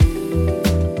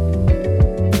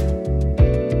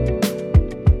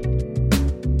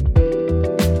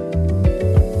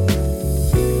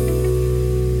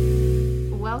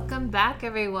back,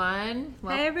 everyone.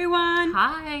 Well, hey, everyone.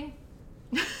 Hi.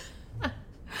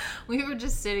 We were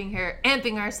just sitting here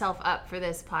amping ourselves up for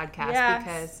this podcast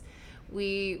because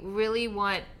we really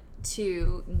want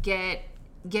to get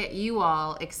you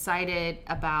all excited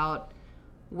about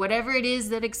whatever it is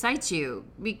that excites you.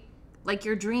 Like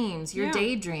your dreams, your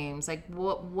daydreams, like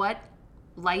what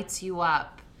lights you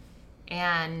up.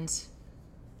 And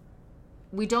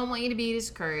we don't want you to be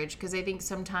discouraged because I think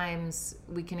sometimes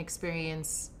we can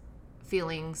experience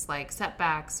feelings like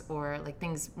setbacks or like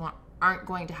things aren't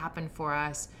going to happen for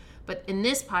us. But in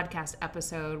this podcast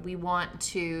episode, we want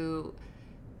to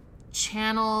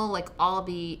channel like all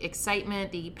the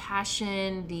excitement, the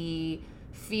passion, the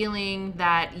feeling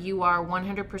that you are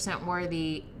 100%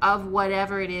 worthy of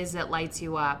whatever it is that lights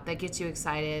you up, that gets you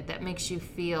excited, that makes you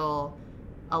feel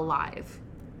alive.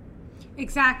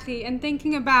 Exactly. And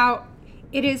thinking about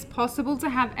it is possible to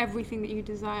have everything that you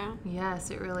desire.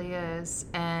 Yes, it really is.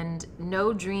 And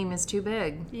no dream is too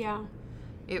big. Yeah.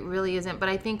 It really isn't. But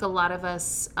I think a lot of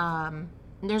us,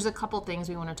 there's a couple things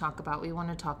we want to talk about. We want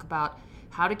to talk about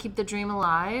how to keep the dream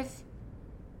alive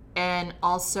and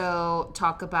also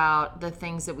talk about the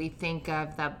things that we think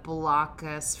of that block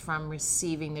us from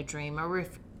receiving the dream.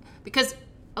 Because,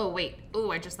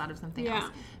 I just thought of something else.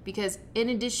 Because in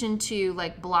addition to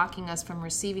like blocking us from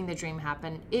receiving the dream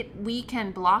we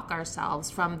can block ourselves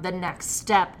from the next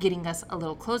step, getting us a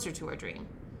little closer to our dream.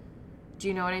 Do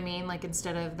you know what I mean? Like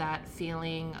instead of that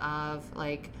feeling of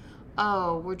like,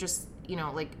 oh, we're just,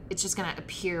 like it's just going to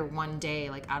appear one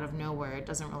day, like out of nowhere. It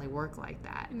doesn't really work like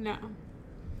that. No.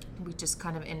 We just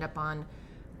kind of end up on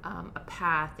a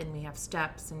path and we have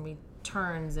steps and we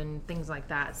turns and things like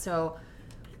that. So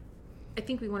I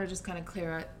think we want to just kind of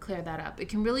clear that up. It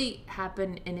can really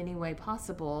happen in any way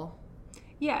possible.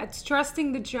 Yeah, it's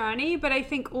trusting the journey, but I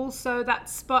think also that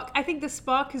spark, I think the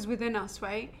spark is within us,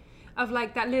 right? Of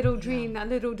like that little dream, that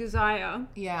little desire.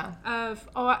 Yeah. Of,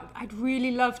 I'd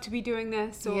really love to be doing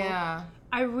this, or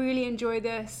I really enjoy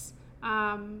this,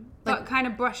 but kind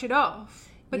of brush it off.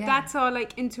 But that's our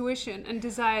like intuition and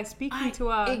desire speaking to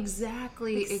us.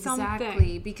 Exactly.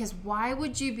 Something. Because why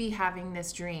would you be having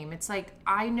this dream? It's like,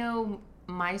 I know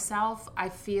myself, I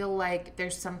feel like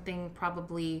there's something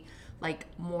probably like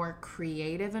more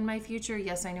creative in my future.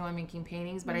 Yes, I know I'm making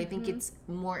paintings, but I think it's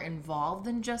more involved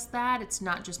than just that. It's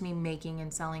not just me making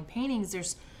and selling paintings.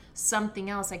 There's something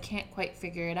else. I can't quite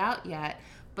figure it out yet,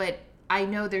 but I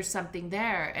know there's something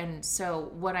there. And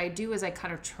so what I do is I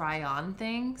kind of try on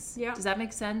things. Yeah. Does that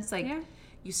make sense? Like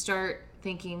you start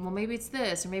thinking, well, maybe it's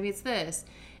this or maybe it's this.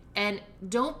 And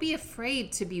don't be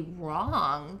afraid to be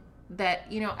wrong. That,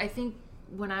 I think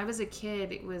when I was a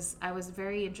kid, I was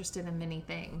very interested in many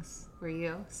things. Were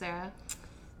you, Sarah?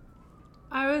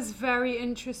 I was very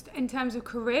interested in terms of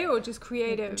career or just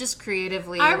creative? Just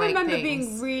creatively. I remember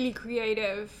being really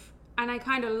creative and I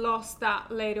kind of lost that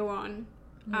later on.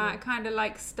 I kind of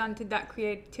like stunted that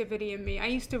creativity in me. I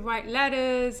used to write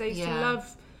letters. I used to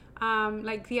love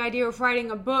like the idea of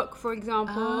writing a book, for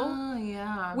example. Oh,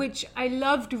 yeah. Which I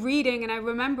loved reading. And I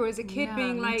remember as a kid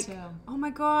being like, oh my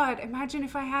God, imagine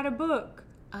if I had a book.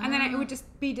 And then it would just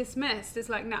be dismissed. It's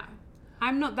like, no,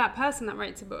 I'm not that person that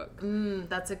writes a book.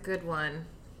 That's a good one.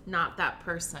 Not that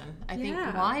person. I think,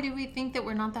 why do we think that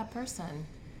we're not that person?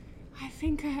 I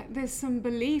think there's some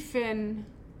belief in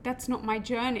that's not my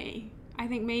journey. I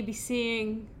think maybe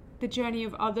seeing the journey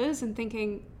of others and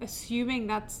assuming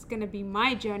that's going to be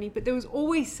my journey, but there was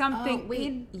always something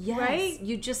right?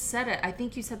 You just said it. I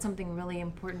think you said something really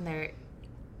important there.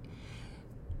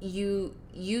 You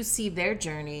see their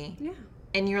journey. Yeah.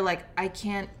 And you're like, I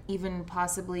can't even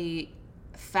possibly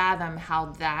fathom how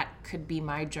that could be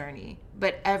my journey.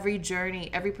 But every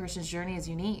person's journey is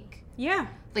unique. Yeah.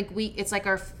 Like it's like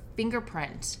our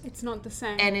fingerprint. It's not the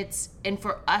same. And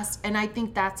for us, and I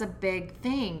think that's a big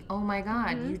thing. Oh my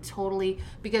God, you totally,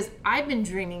 because I've been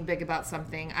dreaming big about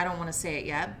something. I don't want to say it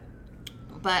yet,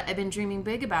 but I've been dreaming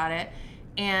big about it.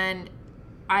 And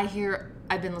I've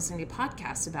been listening to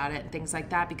podcasts about it and things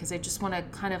like that because I just want to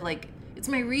kind of like, it's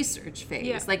my research phase.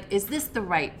 Yeah. Like, is this the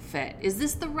right fit? Is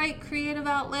this the right creative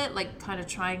outlet? Like kind of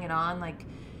trying it on. Like,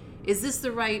 is this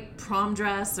the right prom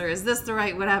dress or is this the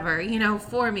right whatever,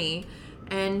 for me?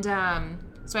 And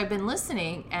so I've been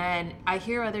listening and I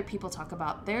hear other people talk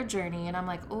about their journey and I'm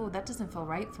like, oh, that doesn't feel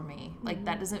right for me. Like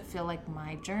that doesn't feel like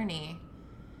my journey.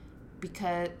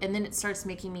 And then it starts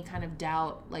making me kind of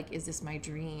doubt, like, is this my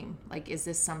dream? Like, is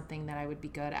this something that I would be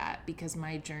good at? Because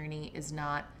my journey is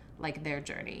not like their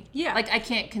journey. Yeah. Like I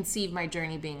can't conceive my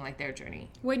journey being like their journey.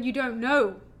 When you don't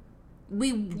know.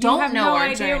 We don't know our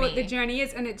journey. You have no idea what the journey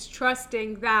is, and it's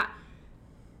trusting that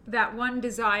one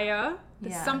desire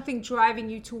There's Yeah. something driving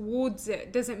you towards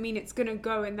it. Doesn't mean it's going to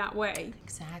go in that way.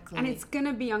 Exactly. And it's going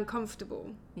to be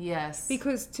uncomfortable. Yes.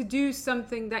 Because to do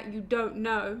something that you don't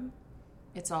know,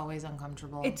 it's always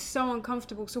uncomfortable. it's so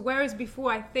uncomfortable. So whereas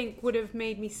before I think would have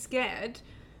made me scared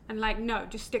and like, no,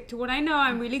 just stick to what I know.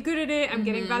 I'm really good at it. I'm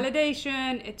getting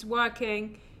validation. It's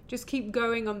working. Just keep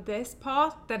going on this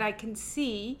path that I can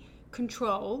see,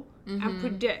 control, and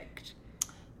predict.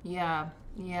 Yeah.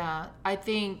 Yeah. I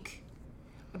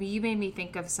mean, you made me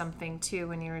think of something too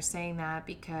when you were saying that,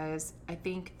 because I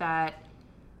think that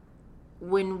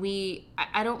when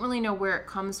I don't really know where it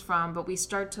comes from, but we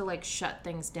start to like shut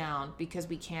things down because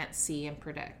we can't see and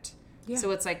predict. Yeah.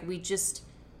 So it's like we just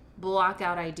block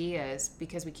out ideas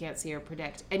because we can't see or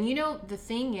predict. And you know, the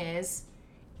thing is,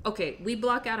 okay, we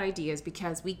block out ideas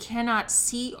because we cannot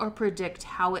see or predict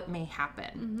how it may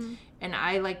happen. And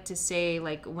I like to say,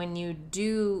 like, when you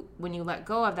let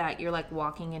go of that, you're like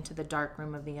walking into the dark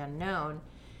room of the unknown.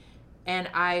 And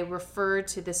I refer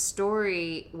to this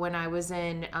story when I was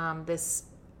in this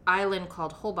island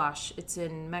called Holbox. It's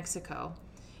in Mexico.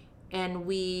 And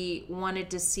we wanted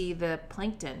to see the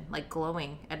plankton, like,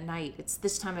 glowing at night. It's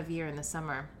this time of year in the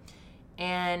summer.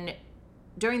 And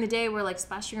during the day, we're, like,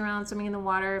 splashing around, swimming in the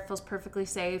water. It feels perfectly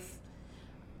safe.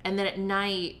 And then at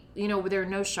night, you know, there are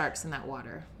no sharks in that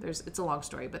water. It's a long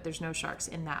story, but there's no sharks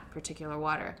in that particular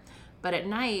water. But at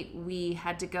night, we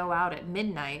had to go out at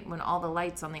midnight when all the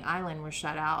lights on the island were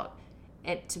shut out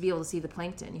to be able to see the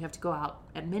plankton. You have to go out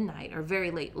at midnight or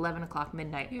very late, 11 o'clock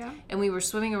midnight. Yeah. And we were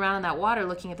swimming around in that water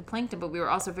looking at the plankton, but we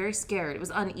were also very scared. It was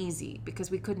uneasy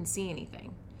because we couldn't see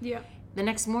anything. Yeah. The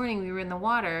next morning, we were in the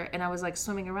water, and I was like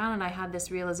swimming around, and I had this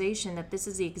realization that this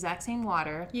is the exact same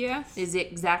water. Yes. Is the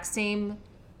exact same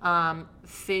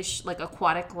fish, like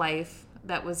aquatic life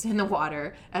that was in the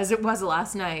water as it was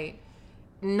last night.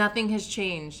 Nothing has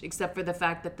changed except for the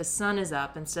fact that the sun is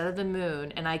up instead of the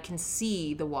moon, and I can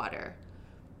see the water.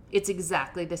 It's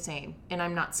exactly the same, and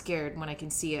I'm not scared when I can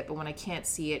see it, but when I can't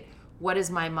see it, what is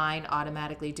my mind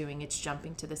automatically doing? It's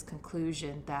jumping to this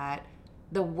conclusion that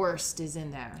the worst is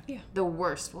in there. Yeah. The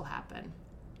worst will happen.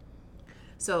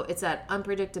 So it's that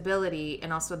unpredictability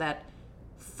and also that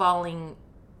falling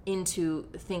into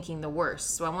thinking the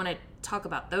worst. So I want to talk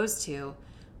about those two,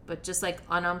 but just like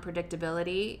on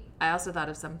unpredictability, I also thought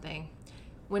of something.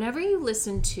 Whenever you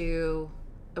listen to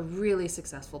a really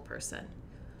successful person,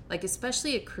 like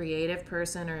especially a creative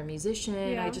person or a musician,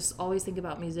 Yeah. I just always think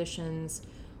about musicians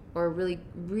or really,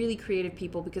 really creative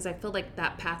people because I feel like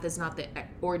that path is not the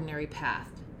ordinary path.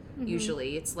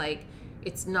 Usually it's like,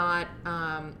 it's not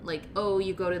like, oh,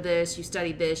 you go to this, you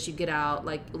study this, you get out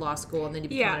like law school and then you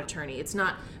become an attorney. It's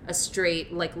not a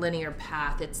straight like linear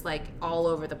path. It's like all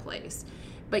over the place.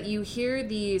 But you hear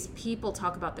these people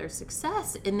talk about their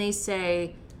success and they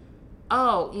say,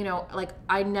 oh, you know, like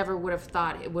I never would have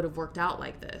thought it would have worked out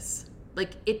like this.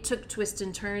 Like it took twists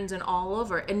and turns and all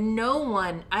over. And no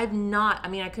one, I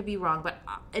could be wrong, but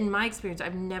in my experience,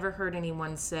 I've never heard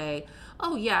anyone say,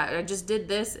 oh yeah, I just did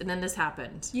this and then this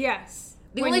happened. Yes.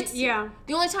 The only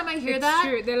time I hear It's that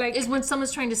true. They're like, is when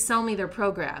someone's trying to sell me their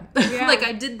program. Yeah. Like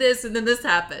I did this and then this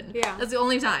happened. Yeah. That's the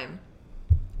only time.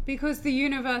 because the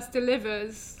universe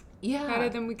delivers Yeah. better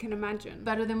than we can imagine.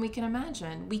 Better than we can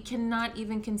imagine. We cannot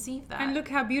even conceive that. And look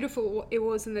how beautiful it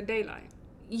was in the daylight.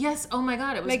 Yes, oh my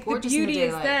God, it was Like the gorgeous in the beauty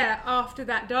is daylight. there after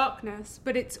that darkness,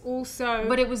 but it's also.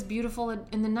 But it was beautiful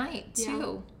in the night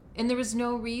too. Yeah. And there was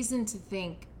no reason to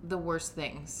think the worst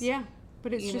things. Yeah,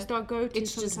 but it's You just know, our go-to.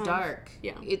 It's just sometimes. dark.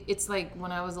 Yeah. It's like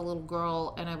when I was a little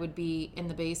girl and I would be in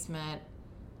the basement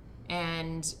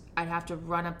and I'd have to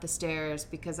run up the stairs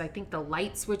because I think the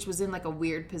light switch was in like a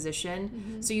weird position.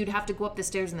 Mm-hmm. So you'd have to go up the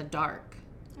stairs in the dark.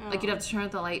 Like you'd Oh. have to turn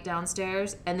the light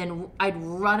downstairs and then I'd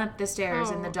run up the stairs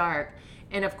in the Oh. dark.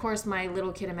 And of course my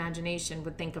little kid imagination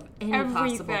would think of any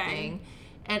possible Everything.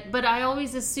 thing. But I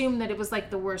always assumed that it was like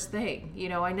the worst thing. You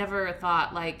know, I never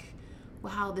thought like,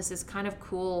 wow, this is kind of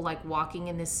cool, like walking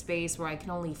in this space where I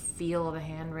can only feel the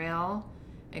handrail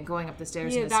and going up the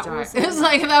stairs Yeah, in the that dark. wasn't- It was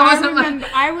like, that I wasn't my... remember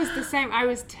I was the same. I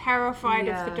was terrified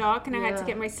of the Yeah, dark, and I had to yeah.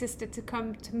 get my sister to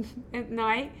come to at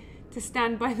night to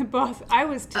stand by the bath. I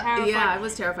was terrified. yeah, I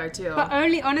was terrified too. But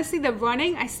only, honestly, the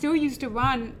running, I still used to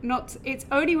run. It's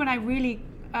only when I really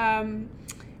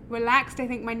relaxed, I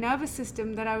think, my nervous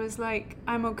system that I was like,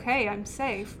 I'm okay, I'm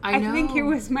safe. I think it know.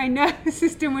 was my nervous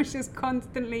system was just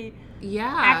constantly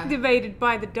Yeah. activated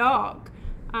by the dark.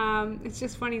 It's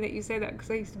just funny that you say that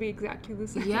because I used to be exactly the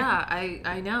same. Yeah,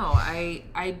 I know.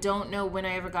 I don't know when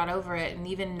I ever got over it. And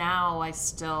even now, I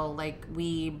still, like,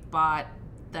 we bought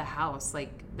the house,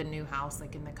 like, the new house,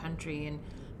 like, in the country. And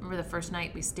I remember the first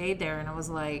night we stayed there, and I was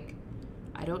like,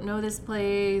 I don't know this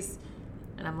place.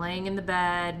 and I'm laying in the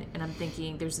bed and I'm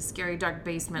thinking there's a scary dark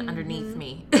basement underneath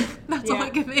me. That's all I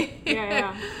can think.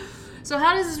 Yeah. So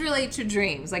how does this relate to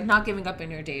dreams? Like not giving up in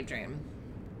your daydream?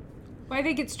 Well, I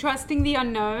think it's trusting the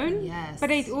unknown. Yes. But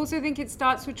I also think it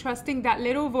starts with trusting that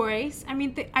little voice. I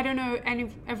mean, I don't know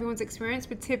everyone's experience,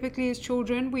 but typically as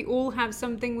children, we all have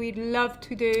something we'd love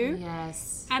to do.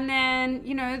 Yes. And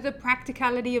then, the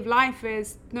practicality of life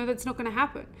is, no, that's not going to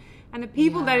happen. And the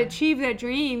people that achieve their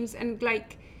dreams and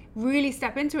like really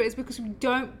step into it is because we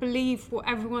don't believe what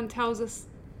everyone tells us.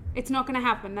 It's not going to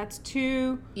happen. That's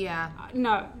too... Yeah.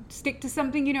 No. Stick to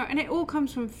something, and it all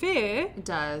comes from fear. It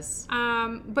does.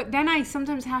 But then I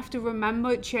sometimes have to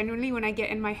remember genuinely when I get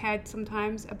in my head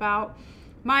sometimes about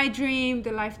my dream,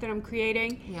 the life that I'm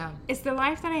creating. Yeah. It's the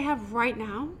life that I have right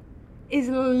now is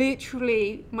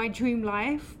literally my dream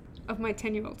life of my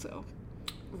 10-year-old self.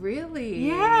 Really?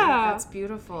 Yeah. That's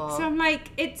beautiful. So I'm like,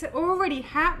 it's already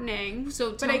happening.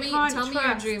 So tell me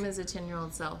your dream as a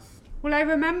 10-year-old self. Well, I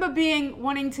remember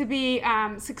wanting to be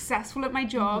successful at my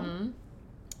job,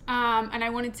 and I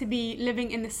wanted to be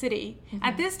living in the city.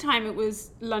 At this time, it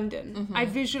was London. I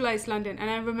visualized London, and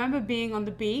I remember being on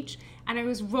the beach, and I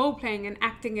was role-playing and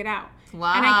acting it out.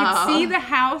 Wow. And I could see the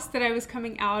house that I was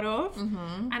coming out of,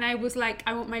 and I was like,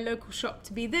 I want my local shop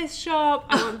to be this shop,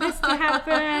 I want this to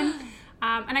happen.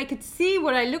 And I could see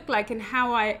what I looked like and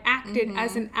how I acted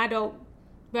as an adult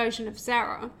version of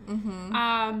Sarah.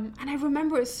 And I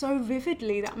remember it so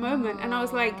vividly, that moment. And I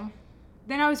was like,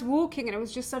 then I was walking and it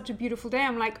was just such a beautiful day.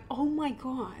 I'm like, oh my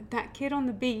God, that kid on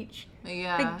the beach.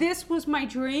 Yeah. Like this was my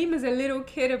dream as a little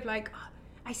kid of like,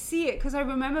 I see it. Because I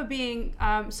remember being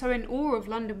so in awe of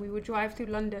London. We would drive through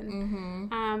London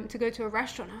to go to a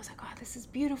restaurant. I was like, oh, this is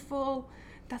beautiful.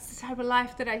 That's the type of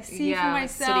life that I see for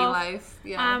myself. City life.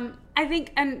 Yeah. I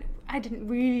think, and I didn't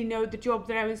really know the job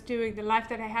that I was doing, the life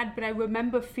that I had, but I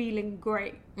remember feeling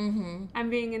great and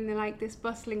being in this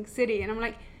bustling city. And I'm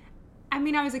like, I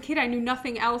mean, I was a kid. I knew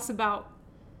nothing else about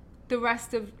the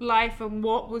rest of life and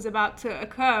what was about to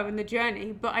occur in the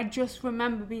journey. But I just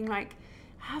remember being like,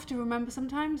 I have to remember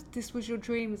sometimes this was your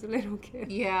dream as a little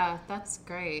kid. Yeah, that's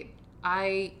great.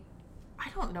 I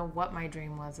don't know what my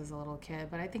dream was as a little kid,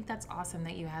 but I think that's awesome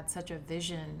that you had such a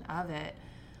vision of it.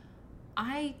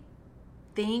 I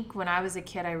think when I was a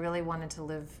kid, I really wanted to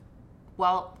live,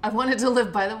 I wanted to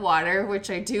live by the water, which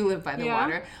I do live by the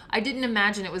water. I didn't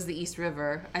imagine it was the East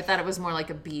River. I thought it was more like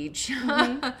a beach.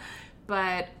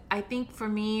 But I think for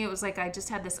me, it was like I just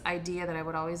had this idea that I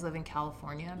would always live in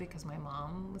California because my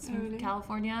mom was from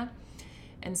California.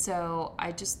 And so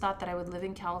I just thought that I would live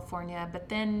in California, but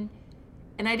then...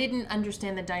 And I didn't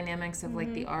understand the dynamics of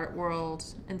like the art world.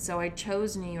 And so I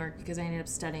chose New York because I ended up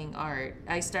studying art.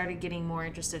 I started getting more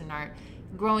interested in art.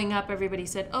 Growing up, everybody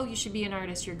said, oh, you should be an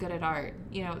artist. You're good at art.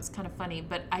 It's kind of funny.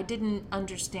 But I didn't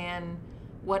understand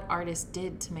what artists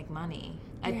did to make money.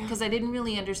 Because I didn't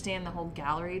really understand the whole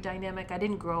gallery dynamic. I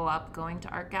didn't grow up going to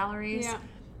art galleries.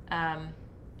 Yeah.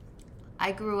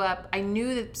 I grew up, I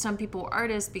knew that some people were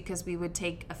artists because we would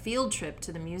take a field trip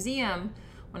to the museum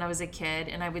when I was a kid,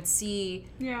 and I would see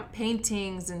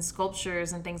paintings and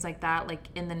sculptures and things like that, like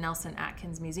in the Nelson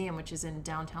Atkins Museum, which is in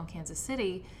downtown Kansas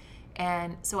City.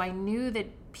 And so I knew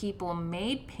that people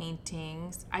made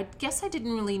paintings. I guess I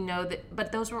didn't really know that,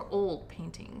 but those were old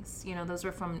paintings. Those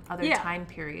were from other time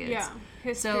periods.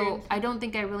 Yeah. So I don't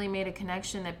think I really made a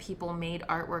connection that people made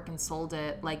artwork and sold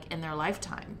it like in their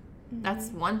lifetime. That's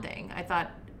one thing. I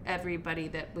thought everybody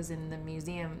that was in the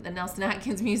museum, the Nelson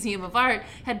Atkins Museum of Art,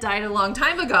 had died a long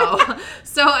time ago.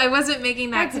 So I wasn't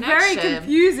making that connection. It's very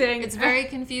confusing. It's very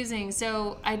confusing.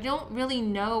 So I don't really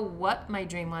know what my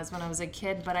dream was when I was a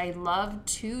kid, but I loved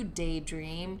to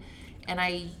daydream, and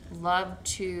I loved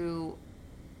to,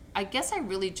 I guess I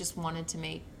really just wanted to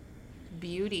make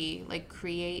beauty, like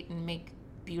create and make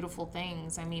beautiful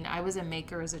things. I mean, I was a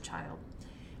maker as a child.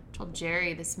 I told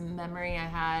Jerry this memory I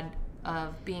had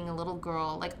of being a little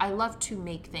girl. Like, I love to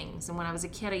make things. And when I was a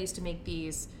kid, I used to make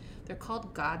these, they're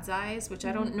called God's eyes, which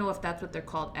I don't know if that's what they're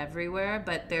called everywhere,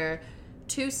 but they're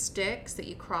two sticks that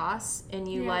you cross,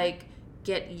 and you like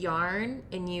get yarn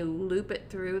and you loop it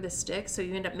through the stick, so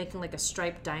you end up making like a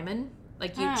striped diamond.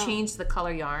 Like, you change the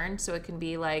color yarn, so it can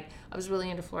be like, I was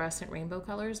really into fluorescent rainbow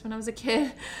colors when I was a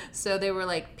kid. So they were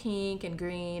like pink and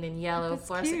green and yellow. That's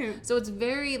fluorescent. cute. So it's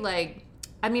very like,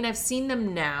 I mean, I've seen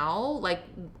them now, like,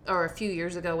 or a few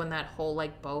years ago when that whole,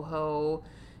 like, boho,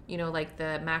 like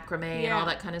the macrame and all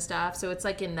that kind of stuff. So it's,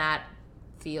 like, in that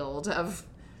field of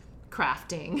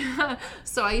crafting.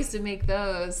 So I used to make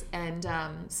those and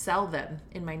sell them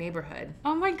in my neighborhood.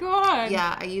 Oh, my God.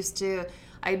 Yeah, I used to.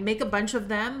 I'd make a bunch of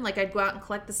them. Like I'd go out and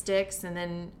collect the sticks, and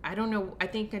then I don't know, I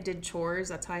think I did chores.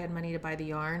 That's how I had money to buy the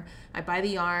yarn. I'd buy the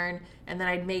yarn, and then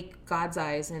I'd make God's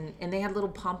eyes, and they had little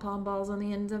pom-pom balls on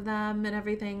the ends of them and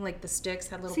everything. Like the sticks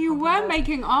had little So you pom-pom were balls.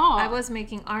 making art. I was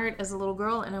making art as a little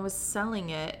girl, and I was selling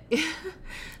it.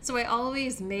 So I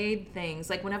always made things.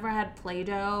 Like whenever I had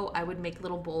Play-Doh, I would make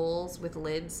little bowls with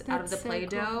lids out of the That's so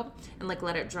Play-Doh cool. and like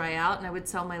let it dry out, and I would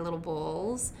sell my little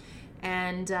bowls.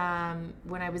 And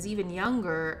when I was even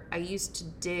younger, we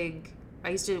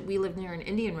lived near an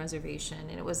Indian reservation,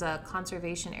 and it was a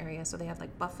conservation area, so they had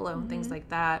like buffalo and things like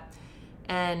that.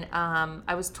 And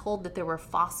I was told that there were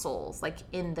fossils like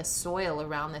in the soil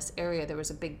around this area. There was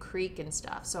a big creek and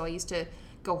stuff. So I used to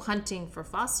go hunting for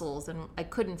fossils, and I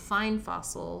couldn't find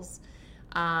fossils.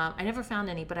 I never found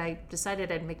any, but I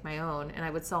decided I'd make my own, and I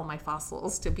would sell my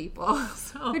fossils to people.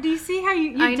 So, But do you see how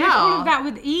you I did all know. of that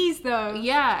with ease, though?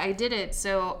 yeah, I did it.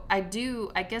 So I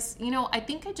guess, I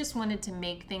think I just wanted to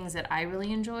make things that I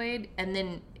really enjoyed, and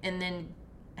then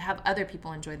have other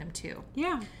people enjoy them too.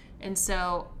 Yeah. And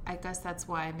so I guess that's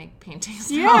why I make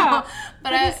paintings. Yeah. now.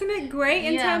 But isn't it great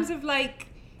in yeah. terms of like,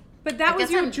 but that I was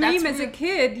guess your that's dream as a where-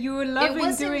 kid. You were loving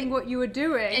wasn't- doing what you were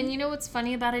doing. And you know what's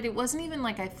funny about it? It wasn't even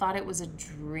like I thought it was a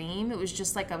dream. It was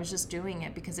just like I was just doing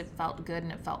it because it felt good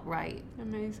and it felt right,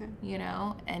 Amazing.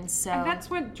 And so And that's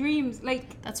what dreams,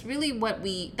 like, that's really what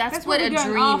That's what what a we're doing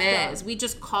dream after. is. We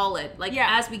just call it like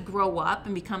Yeah. as we grow up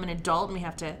and become an adult, and we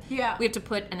have to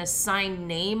put an assigned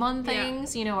name on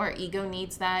things. Our ego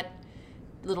needs that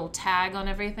little tag on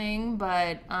everything.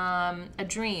 But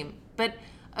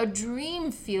a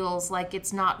dream feels like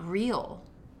it's not real.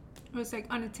 it was like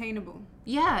unattainable.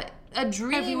 Yeah, a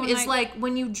dream Everyone is like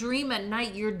when you dream at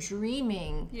night, you're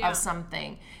dreaming Yeah. of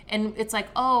something. And it's like,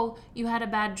 oh, you had a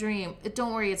bad dream.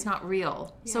 Don't worry, it's not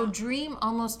real. So Yeah. dream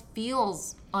almost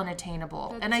feels unattainable.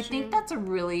 That's and I true. think that's a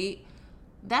really,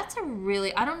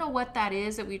 I don't know what that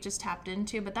is that we just tapped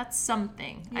into, but that's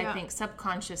something, I Yeah. think,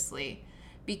 subconsciously.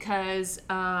 Because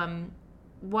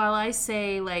while I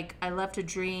say like I love to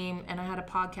dream, and I had a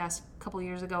podcast a couple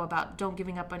years ago about don't give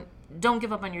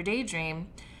up on your daydream,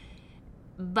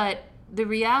 but the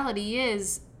reality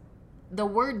is the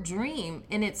word dream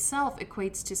in itself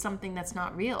equates to something that's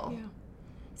not real. Yeah.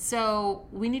 So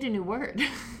we need a new word.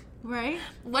 Right?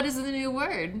 What is the new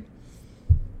word?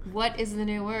 What is the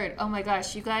new word? Oh my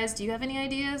gosh, you guys, do you have any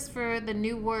ideas for the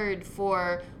new word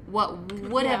for what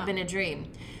would Yeah. have been a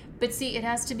dream? But see, it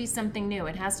has to be something new.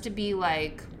 It has to be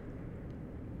like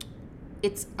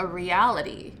it's a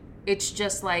reality. It's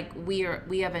just like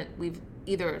we've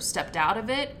either stepped out of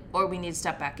it or we need to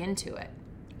step back into it.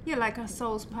 Yeah, like our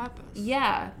soul's purpose.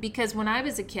 Yeah, because when I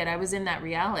was a kid, I was in that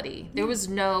reality. There was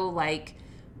no like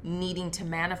needing to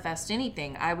manifest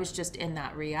anything. I was just in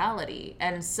that reality.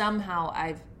 And somehow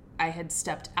I had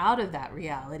stepped out of that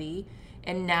reality,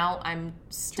 and now I'm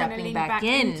stepping lean back back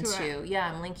into into.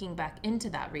 Yeah, I'm linking back into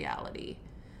that reality.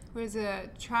 Whereas a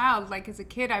child, like as a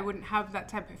kid, I wouldn't have that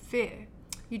type of fear.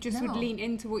 You just would No. lean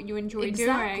into what you enjoy doing.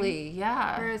 Exactly.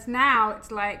 Yeah. Whereas now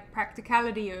it's like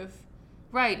practicality of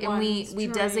Right, and we one's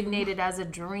dream. designate it as a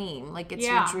dream. Like, it's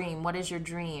Yeah. your dream. What is your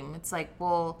dream? It's like,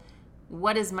 well,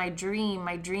 what is my dream?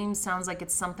 My dream sounds like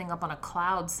it's something up on a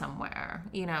cloud somewhere.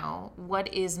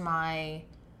 What is my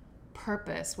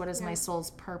purpose? What is my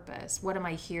soul's purpose? What am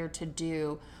I here to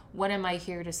do? What am I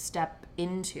here to step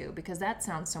into? Because that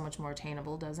sounds so much more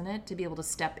attainable, doesn't it? To be able to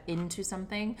step into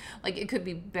something. Like, it could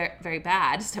be very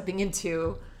bad stepping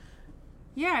into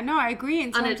yeah, no, I agree.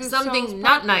 In terms of soul's something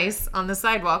not purpose. nice on the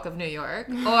sidewalk of New York,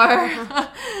 or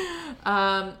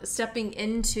stepping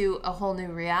into a whole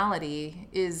new reality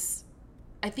is,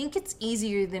 I think it's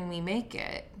easier than we make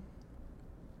it.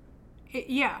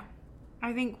 Yeah,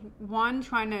 I think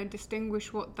trying to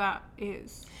distinguish what that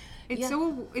is. It's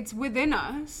Yeah. it's within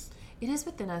us. It is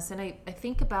within us, and I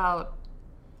think about,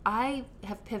 I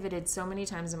have pivoted so many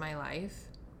times in my life,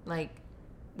 like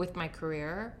with my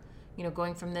career,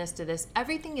 going from this to this.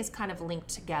 Everything is kind of linked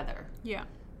together. Yeah.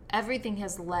 Everything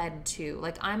has led to,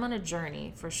 like, I'm on a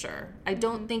journey for sure. I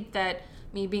don't think that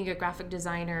me being a graphic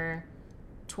designer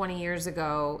 20 years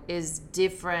ago is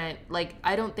different. Like,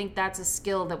 I don't think that's a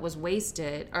skill that was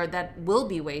wasted or that will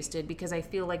be wasted, because I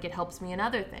feel like it helps me in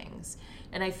other things.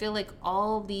 And I feel like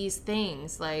all these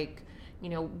things, like,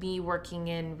 me working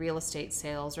in real estate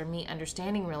sales or me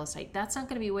understanding real estate, that's not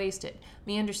going to be wasted.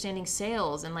 Me understanding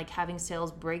sales and like having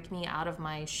sales break me out of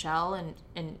my shell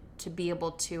and to be able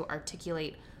to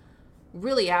articulate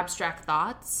really abstract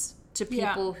thoughts to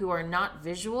people who are not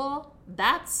visual,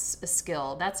 that's a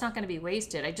skill. That's not going to be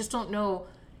wasted. I just don't know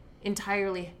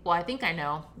entirely. Well, I think I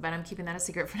know, but I'm keeping that a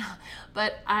secret for now.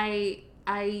 But I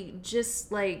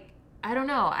just like I don't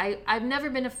know. I've never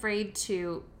been afraid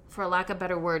to, for lack of a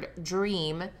better word,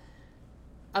 dream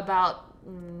about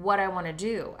what I want to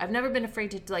do. I've never been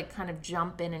afraid to like kind of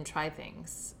jump in and try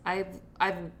things. I've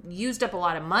used up a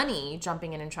lot of money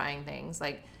jumping in and trying things,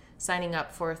 like signing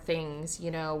up for things,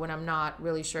 you know, when I'm not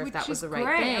really sure if that was the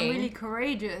right thing. I'm really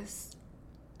courageous.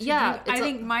 Yeah, I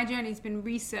think my journey's been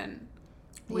recent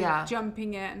with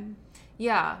jumping in.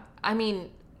 Yeah, I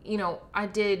mean, you know, I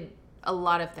did a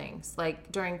lot of things.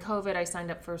 Like during COVID, I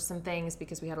signed up for some things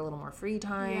because we had a little more free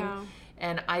time. Yeah.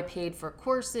 And I paid for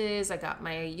courses. I got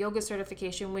my yoga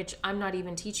certification, which I'm not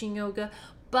even teaching yoga.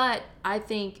 But I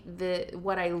think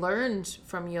what I learned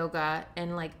from yoga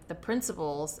and like the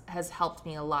principles has helped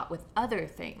me a lot with other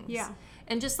things. Yeah.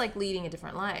 And just like leading a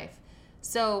different life.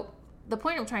 So the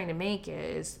point I'm trying to make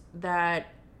is that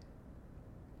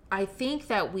I think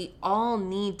that we all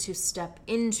need to step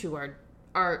into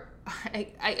our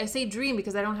I say dream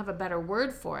because I don't have a better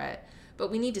word for it,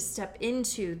 but we need to step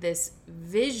into this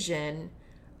vision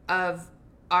of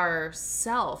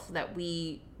ourself that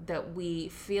we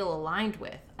feel aligned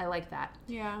with. I like that.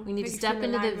 Yeah. We need to step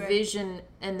into the vision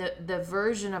and the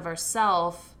version of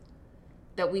ourself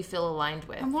that we feel aligned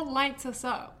with. And what lights us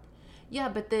up? Yeah,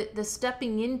 but the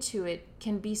stepping into it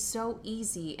can be so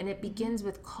easy, and it begins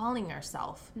with calling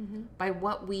ourselves by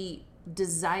what we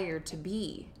desire to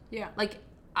be. Yeah. Like,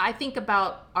 I think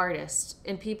about artists,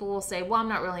 and people will say, well, I'm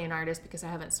not really an artist because I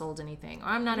haven't sold anything. Or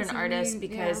I'm not an artist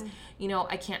because, you know,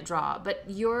 I can't draw. But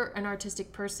you're an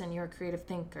artistic person. You're a creative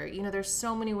thinker. You know, there's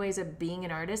so many ways of being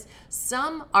an artist.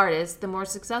 Some artists, the more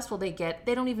successful they get,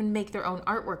 they don't even make their own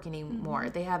artwork anymore.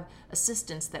 They have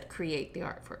assistants that create the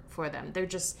art for them.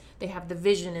 They have the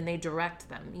vision and they direct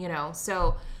them, you know.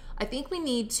 So I think we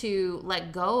need to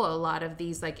let go a lot of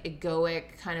these, like,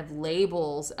 egoic kind of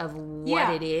labels of what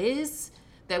it is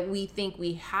that we think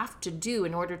we have to do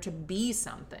in order to be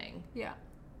something. Yeah.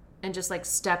 And just like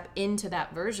step into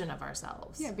that version of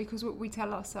ourselves. Yeah, because what we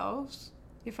tell ourselves,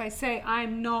 if I say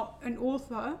I'm not an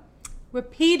author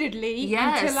repeatedly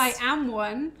until I am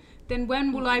one, then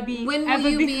when will I be when will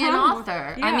you be an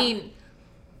author? Yeah.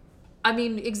 I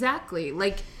mean exactly.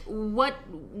 Like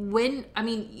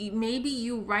maybe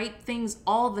you write things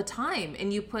all the time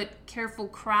and you put careful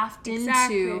craft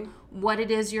into what it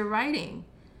is you're writing.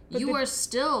 But you are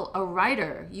still a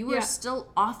writer. You are still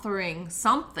authoring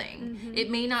something. It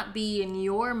may not be in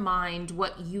your mind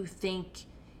what you think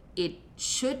it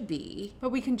should be. But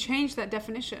we can change that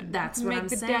definition. That's what I'm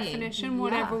saying. Make the definition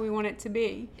whatever we want it to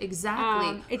be.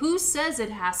 Exactly. Who says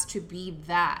it has to be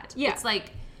that? Yeah. It's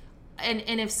like, and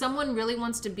if someone really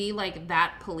wants to be like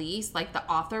that police, like the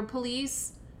author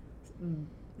police,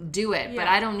 do it. But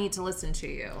I don't need to listen to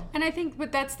you. And I think,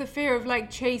 but that's the fear of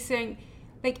like chasing...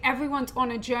 Like everyone's on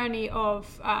a journey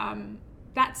of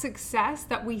that success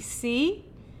that we see,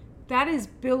 that is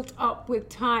built up with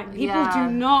time. People do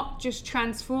not just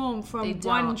transform from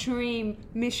one dream,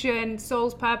 mission,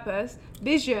 soul's purpose,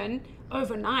 vision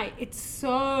overnight. It's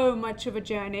so much of a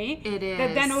journey. It is.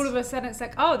 That then all of a sudden it's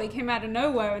like, oh, they came out of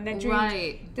nowhere and their dream.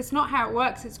 Right. That's not how it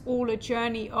works. It's all a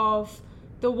journey of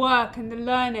the work and the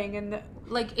learning and the...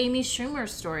 Like Amy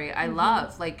Schumer's story, I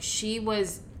love. Like she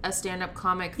was a stand-up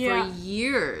comic for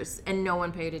years and no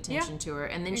one paid attention to her,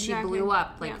 and then she blew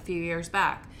up like a few years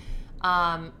back.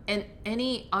 And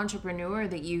any entrepreneur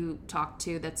that you talk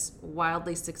to that's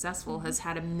wildly successful has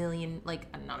had not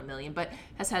a million, but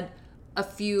has had a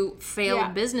few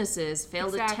failed businesses,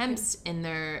 failed attempts in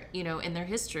their, you know, in their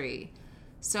history.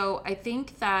 So I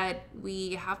think that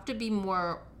we have to be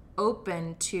more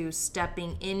open to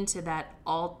stepping into that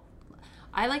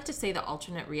I like to say the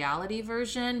alternate reality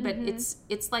version, but it's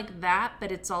like that,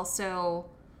 but it's also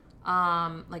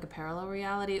like a parallel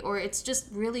reality, or it's just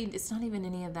really, it's not even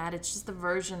any of that. It's just the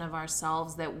version of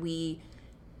ourselves that we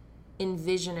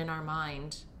envision in our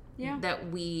mind,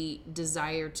 that we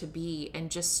desire to be, and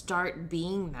just start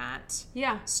being that.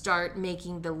 Yeah. Start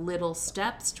making the little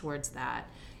steps towards that.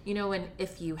 You know, and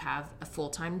if you have a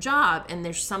full-time job and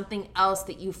there's something else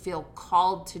that you feel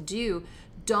called to do,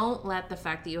 don't let the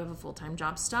fact that you have a full-time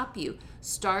job stop you.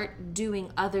 Start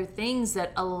doing other things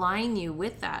that align you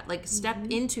with that. Like step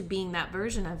into being that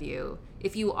version of you.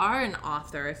 If you are an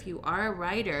author, if you are a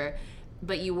writer,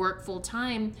 but you work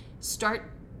full-time, start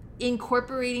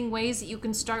incorporating ways that you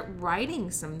can start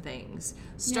writing some things.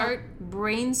 Start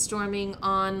brainstorming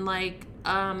on like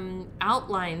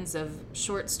outlines of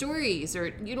short stories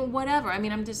or, you know, whatever. I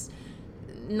mean, I'm just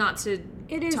not to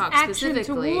it is talk action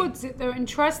specifically. Towards it though, and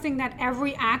trusting that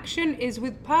every action is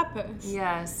with purpose.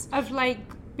 Yes. Of like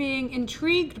being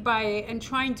intrigued by it and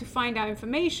trying to find out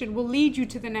information will lead you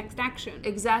to the next action.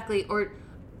 Exactly. Or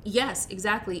Yes,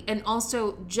 exactly. And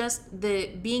also just the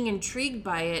being intrigued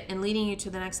by it and leading you to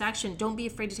the next action. Don't be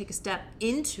afraid to take a step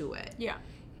into it. Yeah.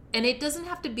 And it doesn't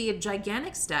have to be a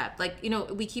gigantic step. Like, I'm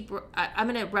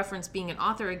going to reference being an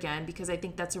author again because I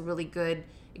think that's a really good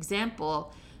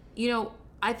example.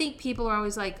 I think people are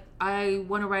always like, I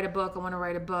want to write a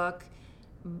book.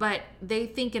 But they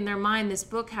think in their mind this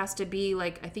book has to be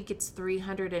like, I think it's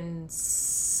 300 and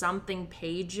something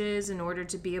pages in order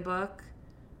to be a book.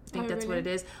 I think that's really? what it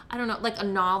is. I don't know, like a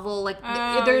novel. Like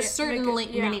yeah, there's certainly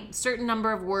like certain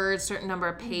number of words, certain number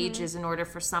of pages in order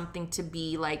for something to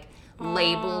be like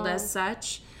labeled as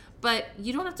such. But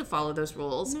you don't have to follow those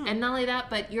rules. No. And not only that,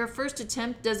 but your first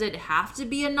attempt, does it have to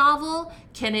be a novel?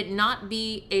 Can it not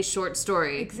be a short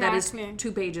story that is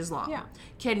 2 pages long? Yeah.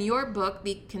 Can your book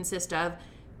consist of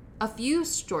a few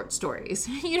short stories?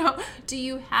 Do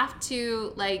you have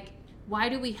to, like, why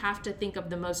do we have to think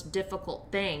of the most difficult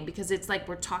thing? Because it's like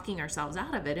we're talking ourselves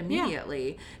out of it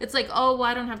immediately. Yeah. It's like, oh, well,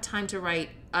 I don't have time to write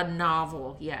a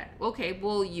novel yet. Okay,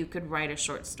 well, you could write a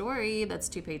short story that's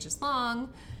 2 pages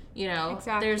long.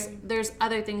 Exactly. There's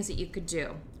other things that you could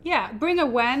do. Yeah, bring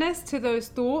awareness to those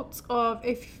thoughts of,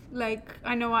 if, like,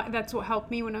 I know that's what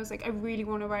helped me when I was like, I really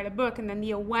want to write a book, and then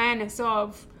the awareness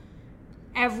of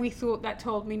every thought that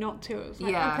told me not to. It was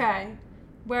like, okay,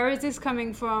 where is this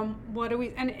coming from? What are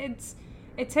we? And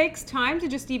it takes time to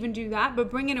just even do that,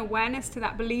 but bringing awareness to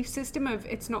that belief system of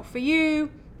it's not for you,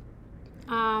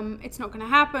 it's not going to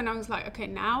happen. I was like, okay,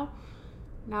 now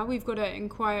we've got to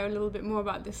inquire a little bit more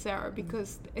about this, Sarah,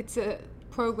 because it's a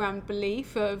programmed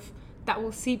belief of that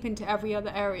will seep into every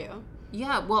other area.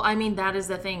 Yeah, well, I mean, that is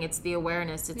the thing. It's the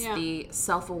awareness. It's the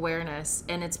self-awareness,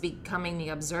 and it's becoming the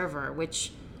observer,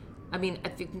 which, I mean, I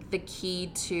think the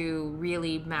key to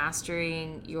really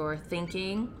mastering your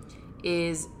thinking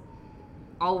is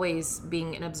always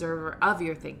being an observer of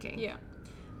your thinking. Yeah.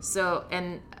 So,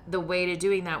 and the way to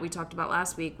doing that we talked about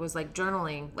last week was like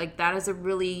journaling. Like, that is a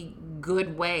really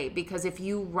good way, because if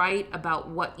you write about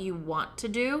what you want to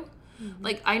do,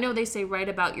 like, I know they say write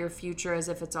about your future as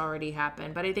if it's already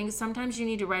happened, but I think sometimes you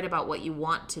need to write about what you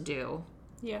want to do.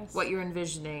 Yes. What you're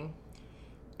envisioning,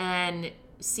 and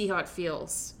see how it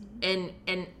feels, and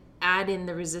add in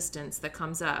the resistance that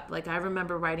comes up. Like, I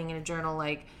remember writing in a journal,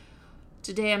 like,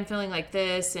 today I'm feeling like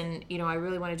this, and I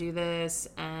really want to do this,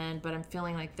 but I'm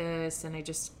feeling like this, and I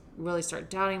just really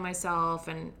start doubting myself,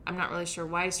 and I'm not really sure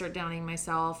why I start doubting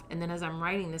myself. And then as I'm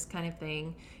writing this kind of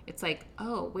thing, it's like,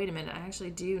 oh, wait a minute, I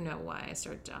actually do know why I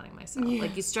start doubting myself. Yeah.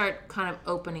 Like, you start kind of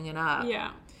opening it up.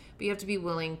 Yeah. But you have to be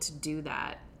willing to do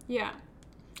that. Yeah.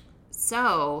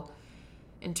 So,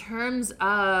 in terms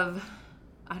of,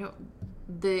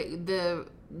 the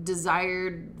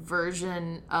desired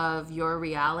version of your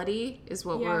reality is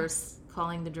what we're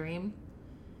calling the dream.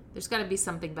 There's got to be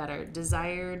something better.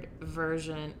 Desired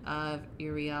version of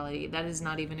your reality. That is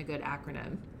not even a good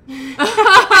acronym.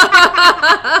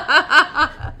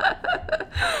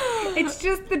 It's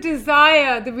just the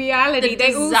desire, the reality. The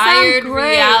desired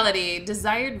reality.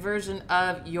 Desired version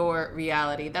of your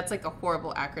reality. That's like a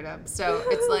horrible acronym. So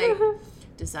it's like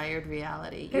desired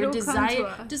reality. Your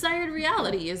desired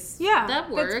reality is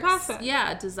that works. That's perfect.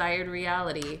 Yeah, desired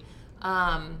reality.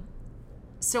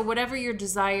 So whatever your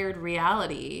desired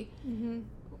reality,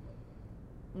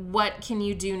 what can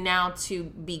you do now to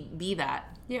be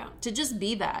that? Yeah. To just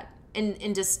be that,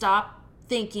 and to stop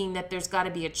thinking that there's got to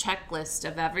be a checklist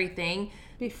of everything,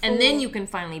 and then you can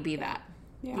finally be that.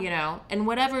 Yeah. And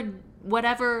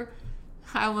whatever.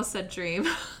 I almost said dream,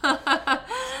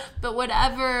 but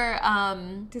whatever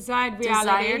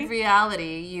desired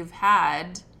reality you've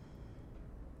had,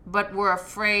 but were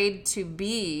afraid to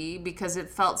be because it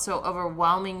felt so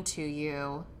overwhelming to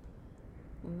you,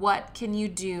 what can you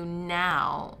do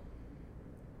now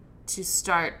to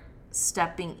start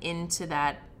stepping into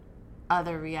that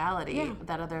other reality,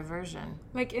 that other version?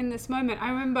 Like, in this moment, I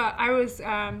remember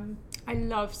I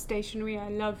love stationery, I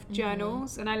love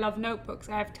journals, and I love notebooks.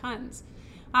 I have tons.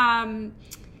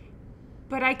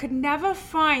 But I could never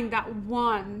find that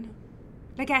one.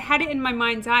 Like, I had it in my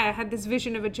mind's eye. I had this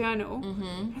vision of a journal.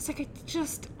 I was like,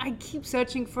 I keep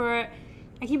searching for it.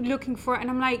 I keep looking for it. And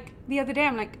I'm like, the other day,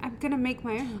 I'm like, I'm going to make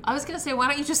my own. I was going to say, why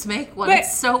don't you just make one? But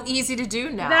it's so easy to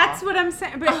do now. That's what I'm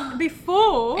saying. But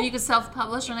before... And you could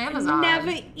self-publish on Amazon.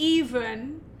 Never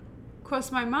even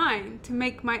crossed my mind to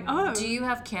make my own. Do you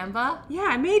have Canva? Yeah,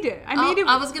 I made it.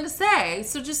 I was going to say,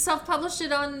 so just self-publish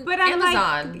it on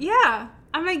Amazon. Like,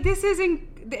 I'm like, this isn't...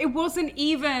 It wasn't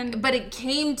even... But it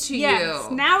came to you. Yes,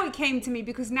 now it came to me,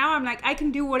 because now I'm like, I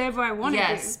can do whatever I want to do.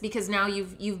 Yes, because now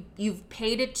you've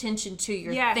paid attention to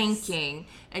your thinking,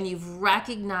 and you've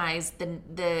recognized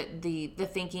the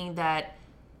thinking that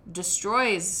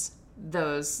destroys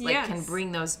those, like Yes. can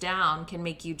bring those down, can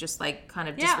make you just like kind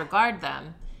of Yeah. disregard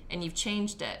them, and you've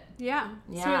changed it. Yeah.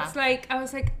 So Yeah. it's like, I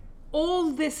was like,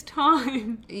 all this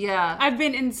time, Yeah. I've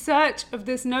been in search of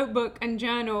this notebook and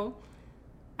journal,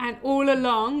 and all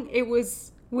along, it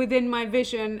was within my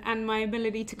vision and my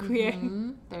ability to create.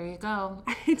 There you go.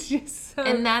 It's just so...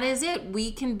 And that is it.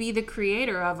 We can be the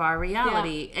creator of our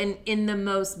reality, and in the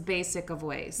most basic of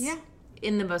ways. Yeah.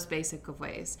 In the most basic of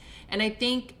ways. And I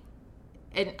think,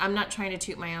 and I'm not trying to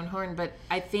toot my own horn, but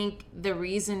I think the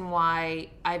reason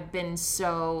why I've been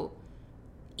so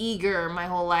eager my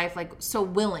whole life, like so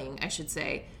willing, I should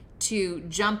say, to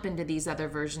jump into these other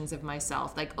versions of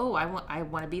myself, like, oh, I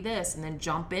want to be this, and then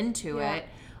jump into it,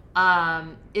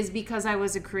 is because I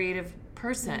was a creative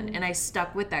person, and I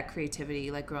stuck with that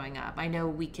creativity, like growing up. I know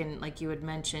we can, like you had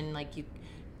mentioned, like you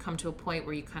come to a point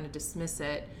where you kind of dismiss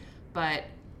it, but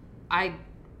I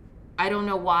don't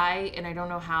know why, and I don't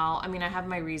know how. I mean, I have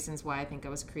my reasons why I think I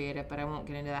was creative, but I won't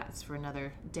get into that. It's for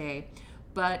another day.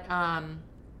 But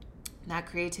that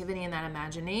creativity and that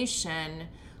imagination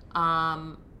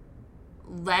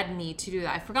led me to do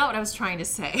that. I forgot what I was trying to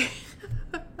say.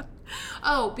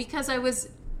 Oh, because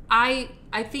I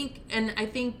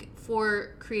think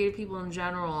for creative people in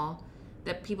general,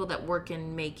 that people that work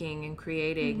in making and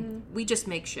creating, we just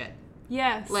make shit.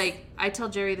 Yes. Like, I tell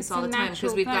Jerry this all the time,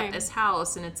 because we've got this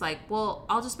house, and it's like, well,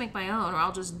 I'll just make my own, or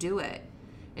I'll just do it.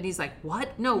 And he's like,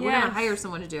 what? No, we're going to hire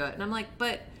someone to do it. And I'm like,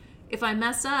 but if I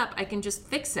mess up, I can just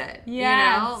fix it.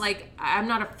 Yes. You know? Like, I'm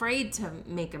not afraid to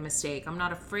make a mistake. I'm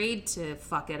not afraid to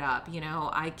fuck it up. You know,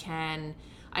 I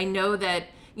know that,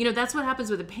 you know, that's what happens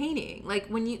with a painting. Like,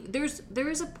 when there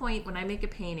is a point when I make a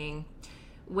painting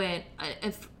when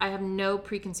if I have no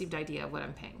preconceived idea of what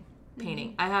I'm painting.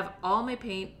 I have all my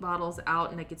paint bottles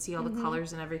out, and I can see all the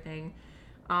colors and everything.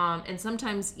 And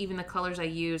sometimes even the colors I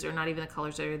use are not even the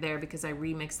colors that are there, because I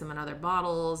remix them in other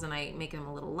bottles and I make them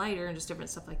a little lighter and just different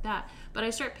stuff like that. But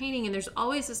I start painting, and there's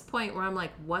always this point where I'm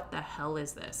like, what the hell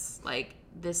is this? Like,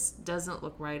 this doesn't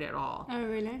look right at all. Oh,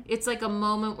 really? It's like a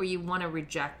moment where you want to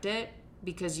reject it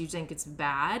because you think it's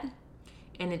bad.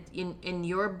 And it in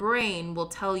your brain will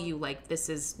tell you, like, this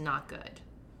is not good.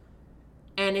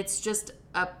 And it's just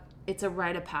it's a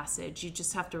rite of passage. You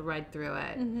just have to ride through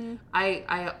it.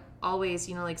 I always,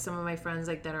 you know, like some of my friends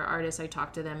like that are artists, I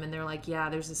talk to them and they're like, yeah,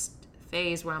 there's this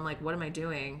phase where I'm like, what am I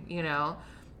doing? You know,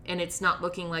 and it's not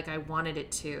looking like I wanted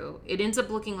it to. It ends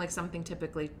up looking like something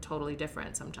typically totally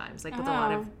different sometimes. Like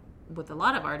with a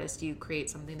lot of artists, you create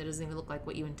something that doesn't even look like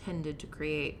what you intended to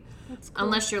create. That's cool.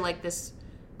 Unless you're like this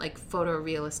like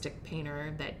photorealistic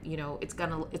painter that, you know, it's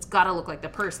gotta look like the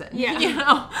person. Yeah. You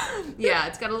know? Yeah,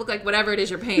 it's gotta look like whatever it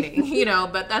is you're painting, you know,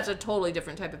 but that's a totally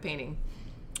different type of painting.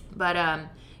 But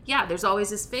yeah, there's always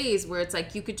this phase where it's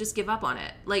like you could just give up on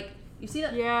it. Like, you see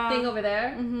that thing over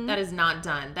there? That is not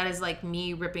done. That is like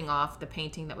me ripping off the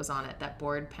painting that was on it, that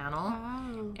board panel.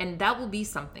 Oh. And that will be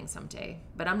something someday,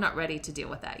 but I'm not ready to deal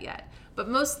with that yet. But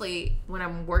mostly when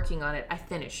I'm working on it, I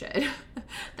finish it.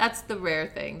 That's the rare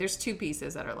thing. There's two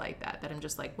pieces that are like that I'm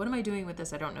just like, what am I doing with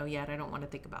this? I don't know yet. I don't want to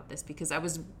think about this, because I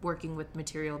was working with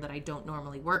material that I don't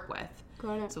normally work with.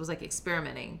 Got it. So it was like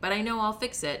experimenting. But I know I'll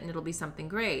fix it and it'll be something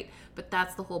great. But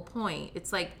that's the whole point.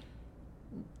 It's like,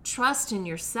 trust in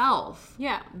yourself.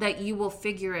 Yeah. That you will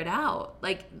figure it out.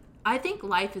 Like, I think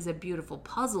life is a beautiful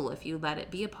puzzle if you let it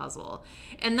be a puzzle.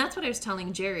 And that's what I was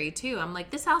telling Jerry too. I'm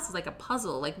like, this house is like a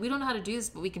puzzle. Like, we don't know how to do this,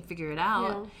 but we can figure it out.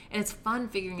 Yeah. And it's fun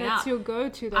figuring it out. That's your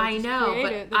go-to, though. I Just know, create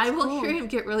but it. That's I will cool. hear him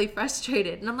get really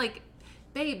frustrated. And I'm like,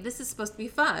 babe, this is supposed to be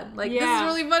fun. Like, this is Yeah.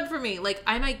 really fun for me. Like,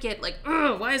 I might get like,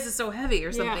 ugh, why is this so heavy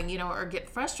or something, Yeah. you know, or get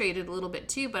frustrated a little bit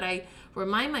too. But I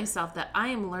remind myself that I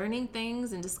am learning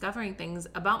things and discovering things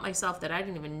about myself that I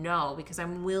didn't even know, because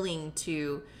I'm willing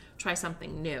to try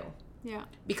something new. Yeah.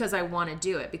 Because I want to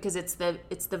do it, because it's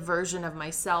the version of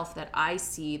myself that I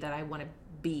see that I want to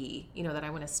be, you know, that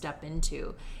I want to step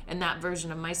into. And that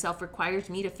version of myself requires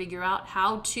me to figure out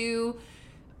how to,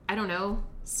 I don't know,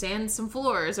 sand some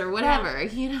floors or whatever,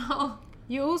 you know.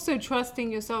 You're also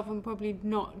trusting yourself and probably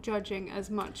not judging as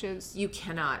much as... You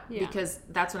cannot, because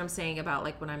that's what I'm saying about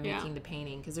like when I'm making the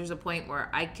painting, because there's a point where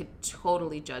I could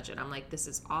totally judge it. I'm like, this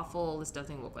is awful. This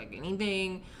doesn't look like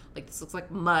anything. Like, this looks like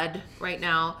mud right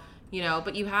now. You know,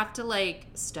 but you have to like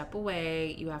step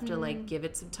away. You have to like give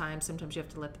it some time. Sometimes you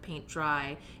have to let the paint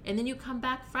dry, and then you come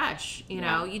back fresh. You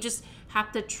know, you just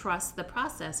have to trust the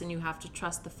process, and you have to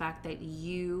trust the fact that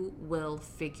you will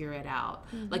figure it out.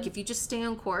 Like, if you just stay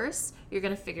on course, you're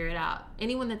going to figure it out.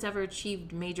 Anyone that's ever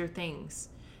achieved major things,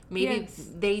 maybe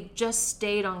they just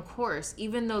stayed on course,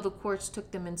 even though the course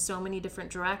took them in so many different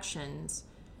directions.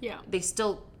 Yeah. They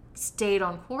still stayed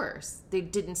on course. They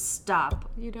didn't stop.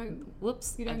 You don't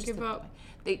give up.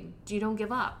 You don't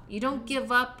give up. You don't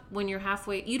give up when you're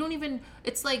halfway. You don't even.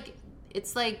 It's like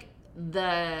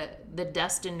the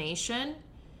destination.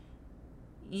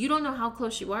 You don't know how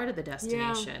close you are to the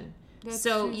destination.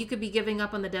 So true. You could be giving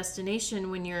up on the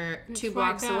destination when you're 2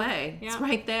 blocks away. Yeah. It's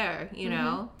right there. You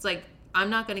know, it's like, I'm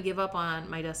not going to give up on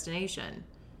my destination.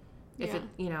 If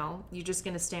you're just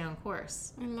going to stay on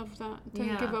course. I love that.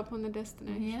 Don't give up on the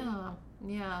destination.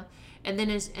 Yeah. And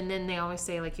then they always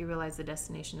say, like, you realize the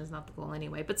destination is not the goal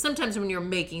anyway. But sometimes when you're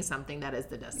making something, that is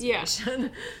the destination. Yeah.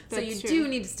 So you do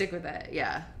need to stick with it.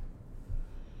 Yeah.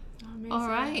 Amazing. All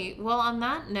right. Well, on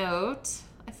that note,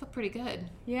 I feel pretty good.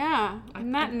 Yeah.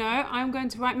 On that note, I'm going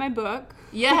to write my book.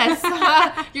 Yes.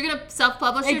 You're going to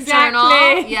self-publish your journal.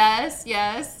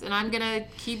 Yes. And I'm going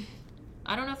to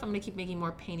I don't know if I'm going to keep making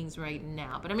more paintings right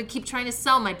now, but I'm going to keep trying to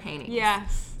sell my paintings.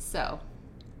 Yes. So,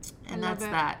 and that's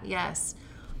that. Yes.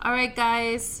 All right,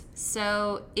 guys.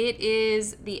 So it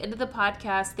is the end of the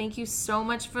podcast. Thank you so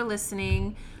much for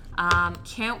listening.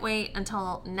 Can't wait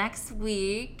until next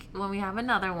week when we have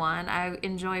another one. I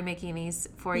enjoy making these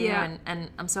for you, and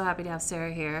I'm so happy to have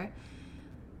Sarah here.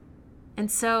 And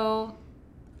so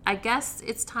I guess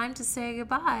it's time to say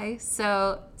goodbye.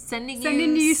 So sending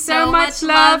you so much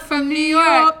love from New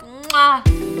York.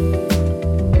 Mwah.